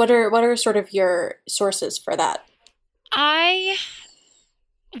 What are sort of your sources for that? I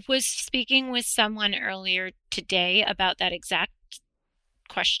was speaking with someone earlier today about that exact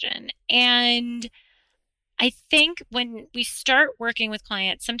question. And I think when we start working with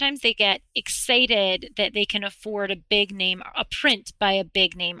clients, sometimes they get excited that they can afford a print by a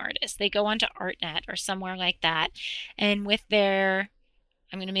big name artist. They go onto ArtNet or somewhere like that. And with their,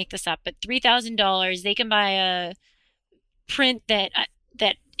 I'm going to make this up, but $3,000, they can buy a print that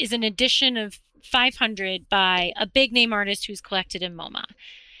is an edition of 500 by a big name artist who's collected in MoMA.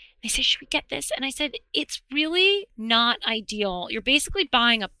 They say, should we get this? And I said, it's really not ideal. You're basically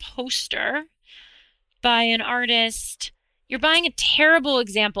buying a poster by an artist. You're buying a terrible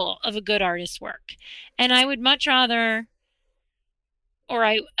example of a good artist's work. And I would much rather,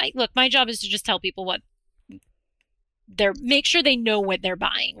 look, my job is to just tell people make sure they know what they're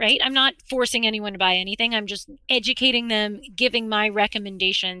buying, right? I'm not forcing anyone to buy anything. I'm just educating them, giving my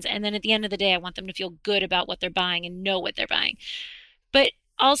recommendations. And then at the end of the day, I want them to feel good about what they're buying and know what they're buying. But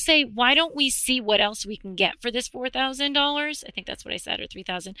I'll say, why don't we see what else we can get for this $4,000? I think that's what I said, or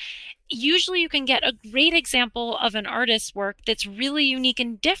 3,000. Usually you can get a great example of an artist's work that's really unique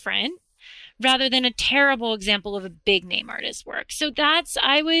and different rather than a terrible example of a big name artist's work. So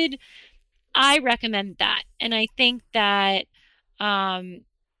I recommend that. And I think that,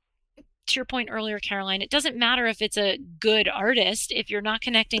 to your point earlier, Caroline, it doesn't matter if it's a good artist if you're not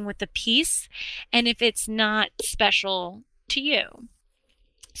connecting with the piece and if it's not special to you.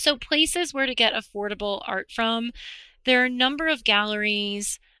 So places where to get affordable art from, there are a number of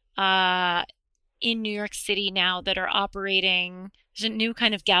galleries in New York City now that are operating. There's a new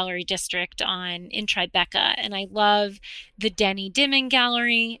kind of gallery district in Tribeca, and I love the Denny Dimon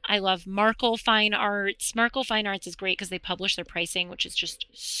Gallery. I love Markle Fine Arts. Markle Fine Arts is great because they publish their pricing, which is just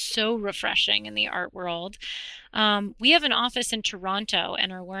so refreshing in the art world. We have an office in Toronto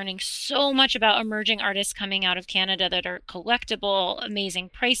and are learning so much about emerging artists coming out of Canada that are collectible,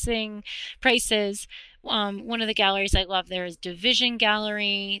 amazing prices. One of the galleries I love there is Division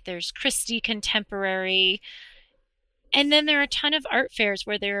Gallery. There's Christie Contemporary. And then there are a ton of art fairs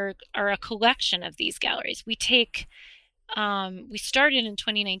where there are a collection of these galleries. We started in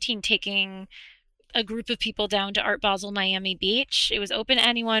 2019 taking a group of people down to Art Basel Miami Beach. It was open to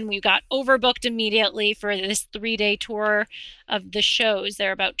anyone. We got overbooked immediately for this 3-day tour of the shows.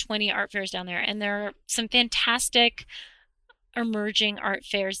 There are about 20 art fairs down there, and there are some fantastic emerging art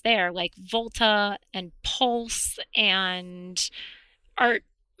fairs there, like Volta and Pulse and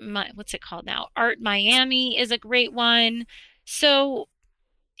what's it called now? Art Miami is a great one. So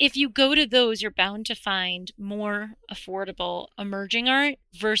if you go to those, you're bound to find more affordable emerging art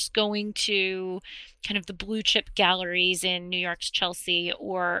versus going to kind of the blue chip galleries in New York's Chelsea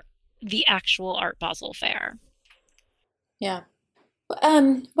or the actual Art Basel Fair. Yeah.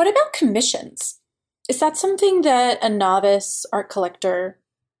 What about commissions? Is that something that a novice art collector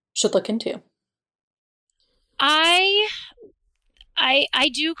should look into? I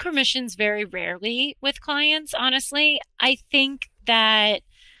do commissions very rarely with clients, honestly. I think that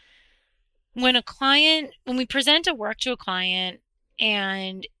when we present a work to a client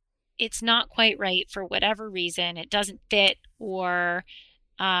and it's not quite right for whatever reason, it doesn't fit, or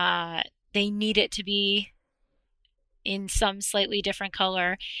they need it to be in some slightly different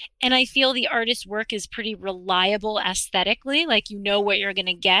color, and I feel the artist's work is pretty reliable aesthetically, like you know what you're going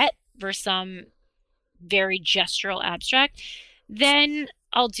to get versus some very gestural abstract, then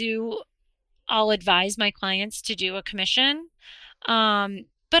I'll advise my clients to do a commission.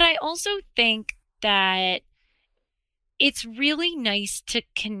 But I also think that it's really nice to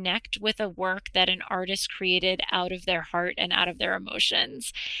connect with a work that an artist created out of their heart and out of their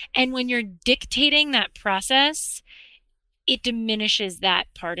emotions. And when you're dictating that process, it diminishes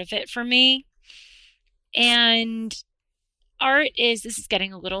that part of it for me. And this is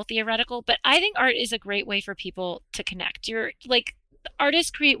getting a little theoretical, but I think art is a great way for people to connect.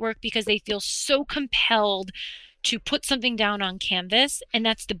 Artists create work because they feel so compelled to put something down on canvas, and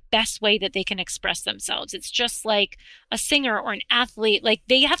that's the best way that they can express themselves. It's just like a singer or an athlete, like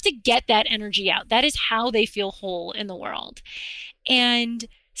they have to get that energy out. That is how they feel whole in the world. And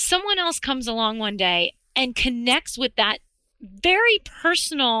someone else comes along one day and connects with that very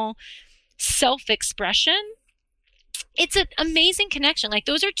personal self-expression. It's an amazing connection. Like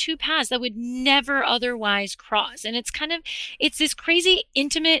those are two paths that would never otherwise cross. And it's this crazy,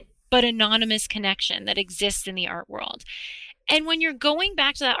 intimate, but anonymous connection that exists in the art world. And when you're going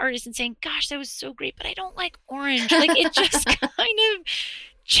back to that artist and saying, gosh, that was so great, but I don't like orange. Like it just kind of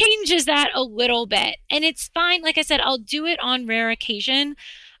changes that a little bit. And it's fine. Like I said, I'll do it on rare occasion.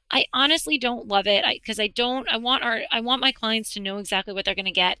 I honestly don't love it because I want my clients to know exactly what they're going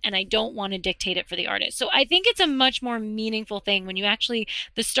to get, and I don't want to dictate it for the artist. So I think it's a much more meaningful thing when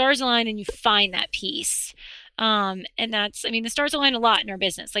the stars align and you find that piece. And the stars align a lot in our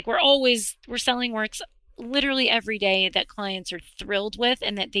business. Like we're selling works literally every day that clients are thrilled with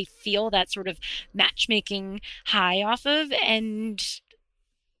and that they feel that sort of matchmaking high off of. And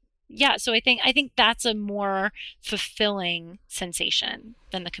yeah, so I think that's a more fulfilling sensation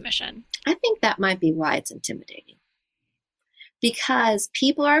than the commission. I think that might be why it's intimidating. Because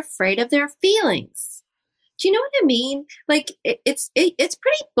people are afraid of their feelings. Do you know what I mean? Like it's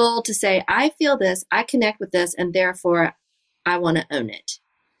pretty bold to say, I feel this, I connect with this, and therefore I want to own it.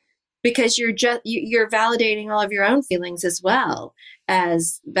 Because you're validating all of your own feelings as well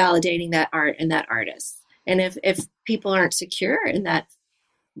as validating that art and that artist. And if people aren't secure in that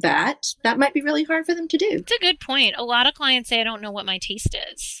might be really hard for them to do. It's a good point. A lot of clients say, I don't know what my taste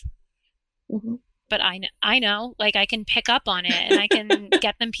is. Mm-hmm. But I know, like I can pick up on it and I can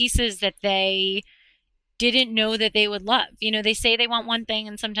get them pieces that they didn't know that they would love. You know, they say they want one thing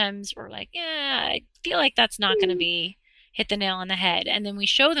and sometimes we're like, yeah, I feel like that's not going to be hit the nail on the head. And then we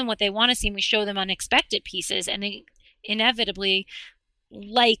show them what they want to see and we show them unexpected pieces and they inevitably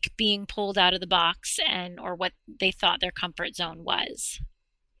like being pulled out of the box and or what they thought their comfort zone was.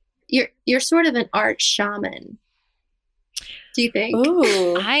 You're sort of an art shaman. Do you think?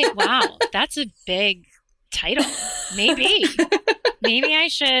 Ooh. Wow, that's a big title. Maybe I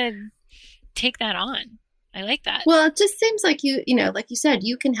should take that on. I like that. Well, it just seems like you know, like you said,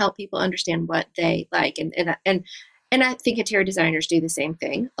 you can help people understand what they like. And I think interior designers do the same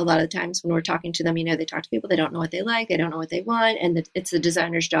thing. A lot of the times when we're talking to them, you know, they talk to people, they don't know what they like, they don't know what they want. And it's the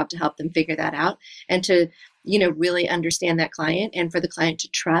designer's job to help them figure that out and to, you know, really understand that client and for the client to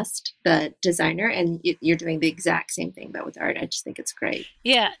trust the designer. And you're doing the exact same thing, but with art. I just think it's great.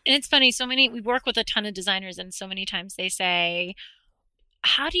 Yeah. And it's funny. We work with a ton of designers and so many times they say,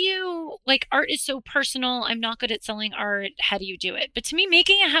 how do you, like, art is so personal. I'm not good at selling art. How do you do it? But to me,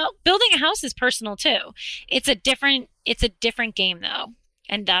 building a house is personal too. It's a different game though.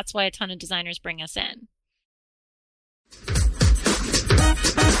 And that's why a ton of designers bring us in.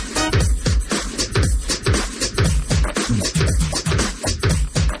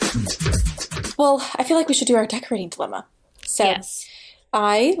 Well, I feel like we should do our decorating dilemma. So yes.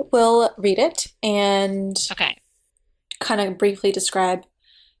 I will read it and kind of briefly describe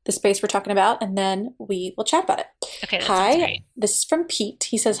the space we're talking about, and then we will chat about it. Okay, that sounds great. This is from Pete.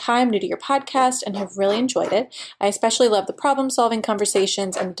 He says, hi, I'm new to your podcast and have really enjoyed it. I especially love the problem-solving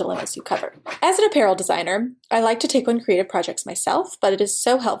conversations and the dilemmas you cover. As an apparel designer, I like to take on creative projects myself, but it is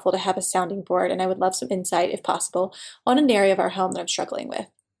so helpful to have a sounding board, and I would love some insight, if possible, on an area of our home that I'm struggling with.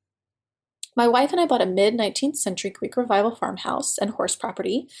 My wife and I bought a mid-19th century Greek revival farmhouse and horse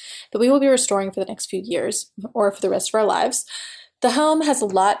property that we will be restoring for the next few years, or for the rest of our lives. The home has a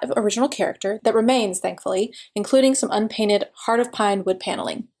lot of original character that remains, thankfully, including some unpainted heart of pine wood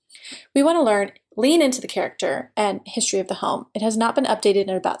paneling. We want to lean into the character and history of the home. It has not been updated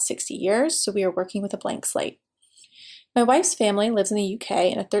in about 60 years, so we are working with a blank slate. My wife's family lives in the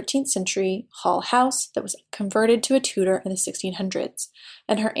UK in a 13th century hall house that was converted to a Tudor in the 1600s,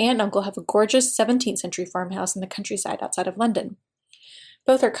 and her aunt and uncle have a gorgeous 17th century farmhouse in the countryside outside of London.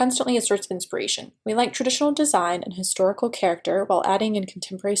 Both are constantly a source of inspiration. We like traditional design and historical character while adding in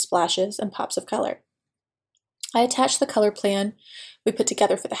contemporary splashes and pops of color. I attached the color plan we put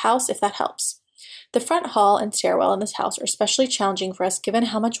together for the house if that helps. The front hall and stairwell in this house are especially challenging for us given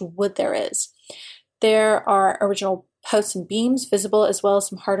how much wood there is. There are original posts and beams visible as well as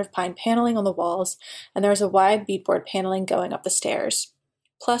some heart of pine paneling on the walls, and there is a wide beadboard paneling going up the stairs.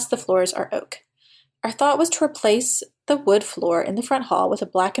 Plus the floors are oak. Our thought was to replace the wood floor in the front hall with a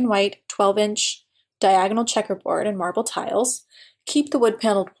black and white 12-inch diagonal checkerboard and marble tiles, keep the wood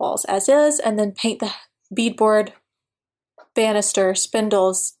paneled walls as is, and then paint the beadboard, banister,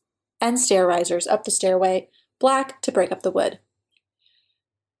 spindles, and stair risers up the stairway black to break up the wood.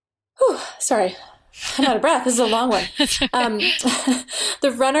 Whew, sorry. I'm out of breath. This is a long one.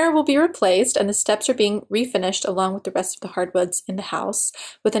 The runner will be replaced and the steps are being refinished along with the rest of the hardwoods in the house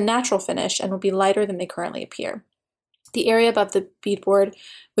with a natural finish and will be lighter than they currently appear. The area above the beadboard,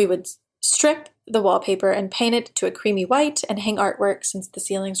 we would strip the wallpaper and paint it to a creamy white and hang artwork since the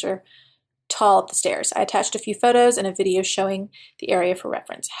ceilings are tall up the stairs. I attached a few photos and a video showing the area for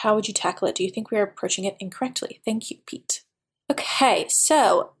reference. How would you tackle it? Do you think we are approaching it incorrectly? Thank you, Pete. Okay,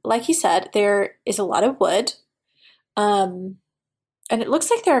 so like he said, there is a lot of wood, and it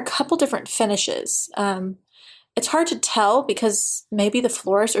looks like there are a couple different finishes. It's hard to tell because maybe the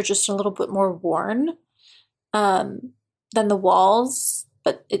floors are just a little bit more worn than the walls,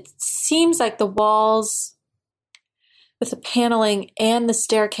 but it seems like the walls with the paneling and the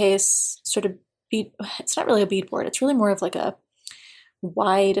staircase sort of it's not really a beadboard, it's really more of like a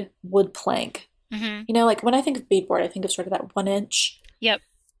wide wood plank. Mm-hmm. You know, like when I think of beadboard, I think of sort of that 1 inch. Yep,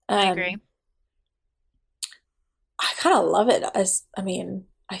 I agree. I kind of love it.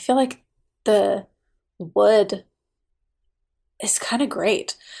 I feel like the wood is kind of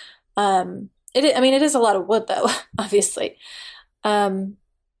great. It is a lot of wood though, obviously. What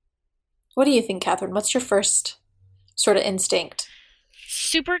do you think, Catherine? What's your first sort of instinct?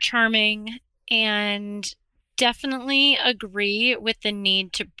 Super charming, and definitely agree with the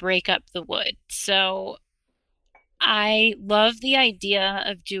need to break up the wood. So I love the idea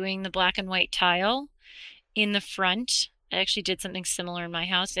of doing the black and white tile in the front. I actually did something similar in my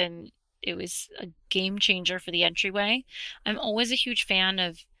house and it was a game changer for the entryway. I'm always a huge fan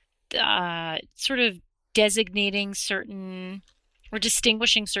of sort of designating certain or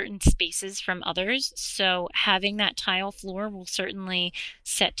distinguishing certain spaces from others. So having that tile floor will certainly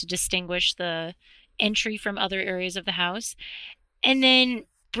set to distinguish the entry from other areas of the house. And then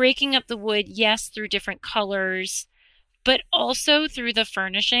breaking up the wood, yes, through different colors, but also through the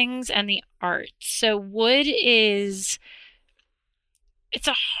furnishings and the art. So wood it's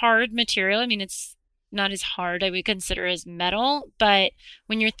a hard material. I mean, it's not as hard I would consider as metal, but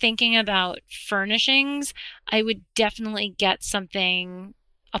when you're thinking about furnishings, I would definitely get something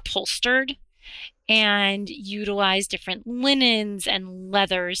upholstered and utilize different linens and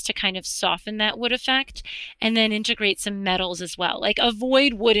leathers to kind of soften that wood effect, and then integrate some metals as well. Like,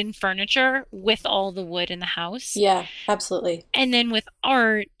 avoid wooden furniture with all the wood in the house. Yeah, absolutely. And then with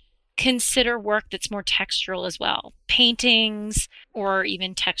art, consider work that's more textural as well. Paintings or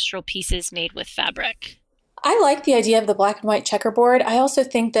even textural pieces made with fabric. I like the idea of the black and white checkerboard. I also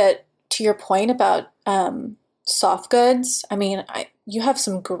think that, to your point about soft goods, I mean, you have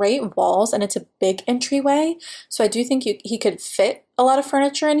some great walls and it's a big entryway. So I do think he could fit a lot of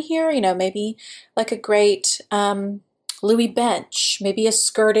furniture in here, maybe like a great Louis bench, maybe a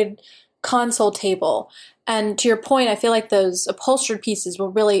skirted console table. And to your point, I feel like those upholstered pieces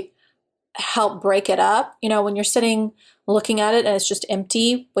will really help break it up. When you're sitting looking at it and it's just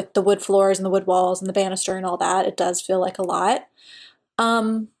empty with the wood floors and the wood walls and the banister and all that, it does feel like a lot.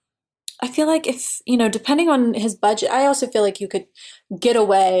 I feel like if, depending on his budget, I also feel like you could get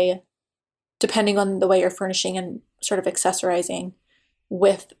away, depending on the way you're furnishing and sort of accessorizing,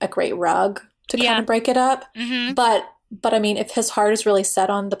 with a great rug to kind of break it up. Mm-hmm. But I mean, if his heart is really set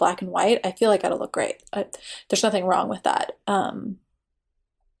on the black and white, I feel like that'll look great. There's nothing wrong with that.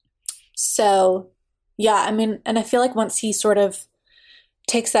 So yeah, I mean, and I feel like once he sort of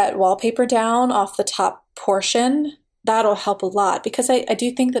takes that wallpaper down off the top portion, that'll help a lot, because I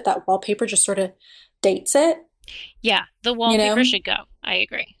do think that wallpaper just sort of dates it. Yeah, the wallpaper should go. I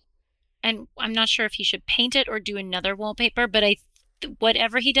agree. And I'm not sure if he should paint it or do another wallpaper, but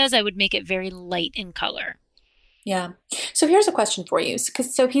whatever he does, I would make it very light in color. Yeah. So here's a question for you.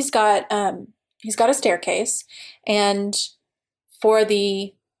 So he's got a staircase, and for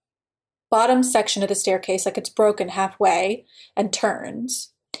the bottom section of the staircase, like, it's broken halfway and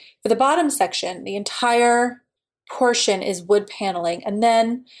turns. For the bottom section, the entire portion is wood paneling, and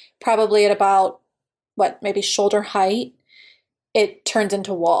then probably at about maybe shoulder height, it turns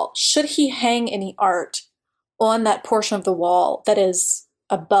into wall. Should he hang any art on that portion of the wall that is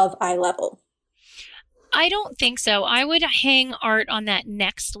above eye level? I don't think so. I would hang art on that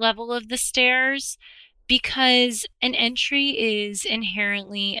next level of the stairs, because an entry is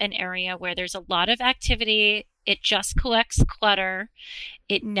inherently an area where there's a lot of activity. It just collects clutter.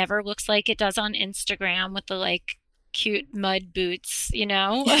 It never looks like it does on Instagram with the cute mud boots,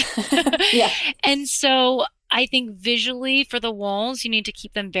 Yeah. And so I think visually for the walls, you need to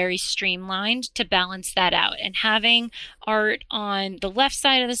keep them very streamlined to balance that out. And having art on the left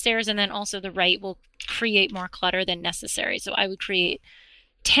side of the stairs and then also the right will create more clutter than necessary. So I would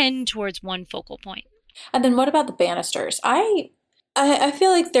tend towards one focal point. And then what about the banisters? I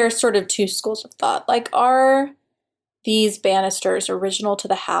feel like there's sort of two schools of thought. Like, are these banisters original to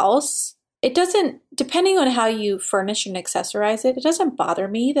the house? It doesn't, depending on how you furnish and accessorize it, it doesn't bother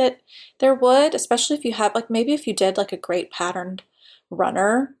me that they're wood, especially if you have, maybe if you did a great patterned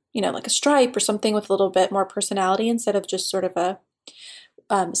runner, like a stripe or something with a little bit more personality instead of just sort of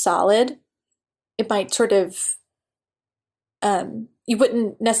a solid. It might sort of, you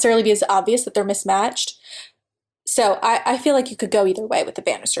wouldn't necessarily be as obvious that they're mismatched. So I feel like you could go either way with the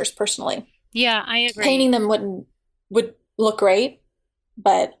banisters, personally. Yeah, I agree. Painting them would look great,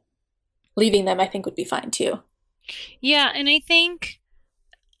 but leaving them, I think, would be fine too. Yeah, and I think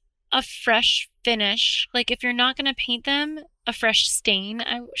a fresh finish, if you're not going to paint them, a fresh stain,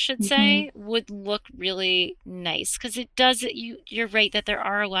 I should say, would look really nice, because it does. You're right that there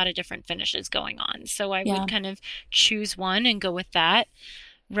are a lot of different finishes going on. So I would kind of choose one and go with that,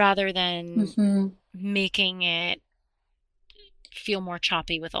 rather than making it feel more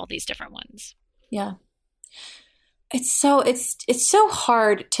choppy with all these different ones. Yeah. It's so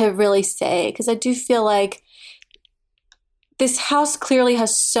hard to really say, because I do feel like this house clearly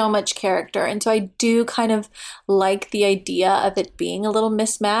has so much character. And so I do kind of like the idea of it being a little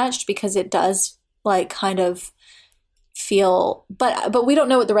mismatched, because it does kind of feel, but we don't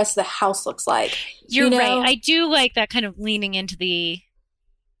know what the rest of the house looks like. You're right. I do like that kind of leaning into the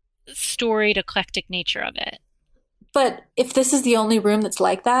storied, eclectic nature of it. But if this is the only room that's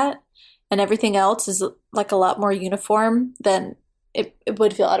like that, and everything else is a lot more uniform, then it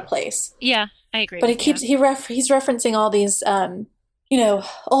would feel out of place. Yeah, I agree. But he's referencing all these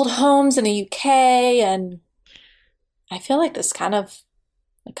old homes in the UK, and I feel like this kind of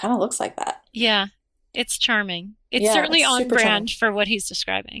looks like that. Yeah, it's charming. It's certainly on brand for what he's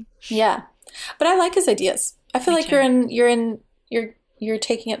describing. Yeah. But I like his ideas. I feel like you're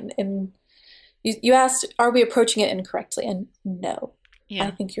taking it in. You asked, are we approaching it incorrectly? And no,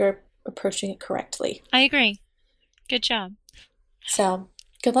 I think you're approaching it correctly. I agree. Good job. So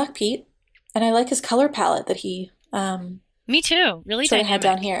good luck, Pete. And I like his color palette that he. Me too. Really sort dynamic. of had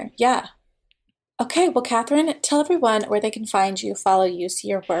down here. Yeah. Okay. Well, Catherine, tell everyone where they can find you, follow you, see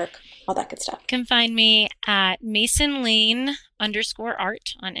your work, all that good stuff. You can find me at masonlane_art on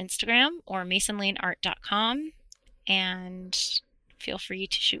Instagram or masonlaneart.com. And feel free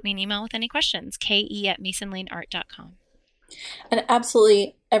to shoot me an email with any questions. ke@masonlaneart.com. And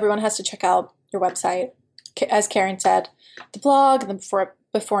absolutely, everyone has to check out your website. As Karen said, the blog, the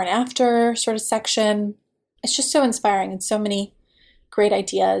before and after sort of section. It's just so inspiring and so many great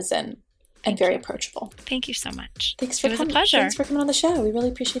ideas and very approachable. Thank you so much. Thanks for coming. It was a pleasure. Thanks for coming on the show. We really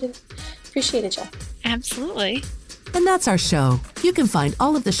appreciated you. Absolutely. And that's our show. You can find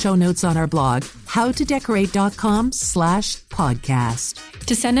all of the show notes on our blog, howtodecorate.com/podcast.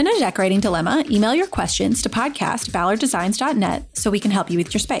 To send in a decorating dilemma, email your questions to podcast@ballarddesigns.net so we can help you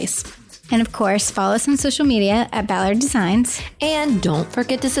with your space. And of course, follow us on social media at Ballard Designs. And don't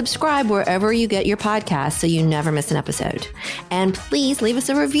forget to subscribe wherever you get your podcasts so you never miss an episode. And please leave us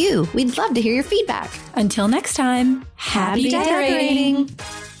a review. We'd love to hear your feedback. Until next time, Happy decorating.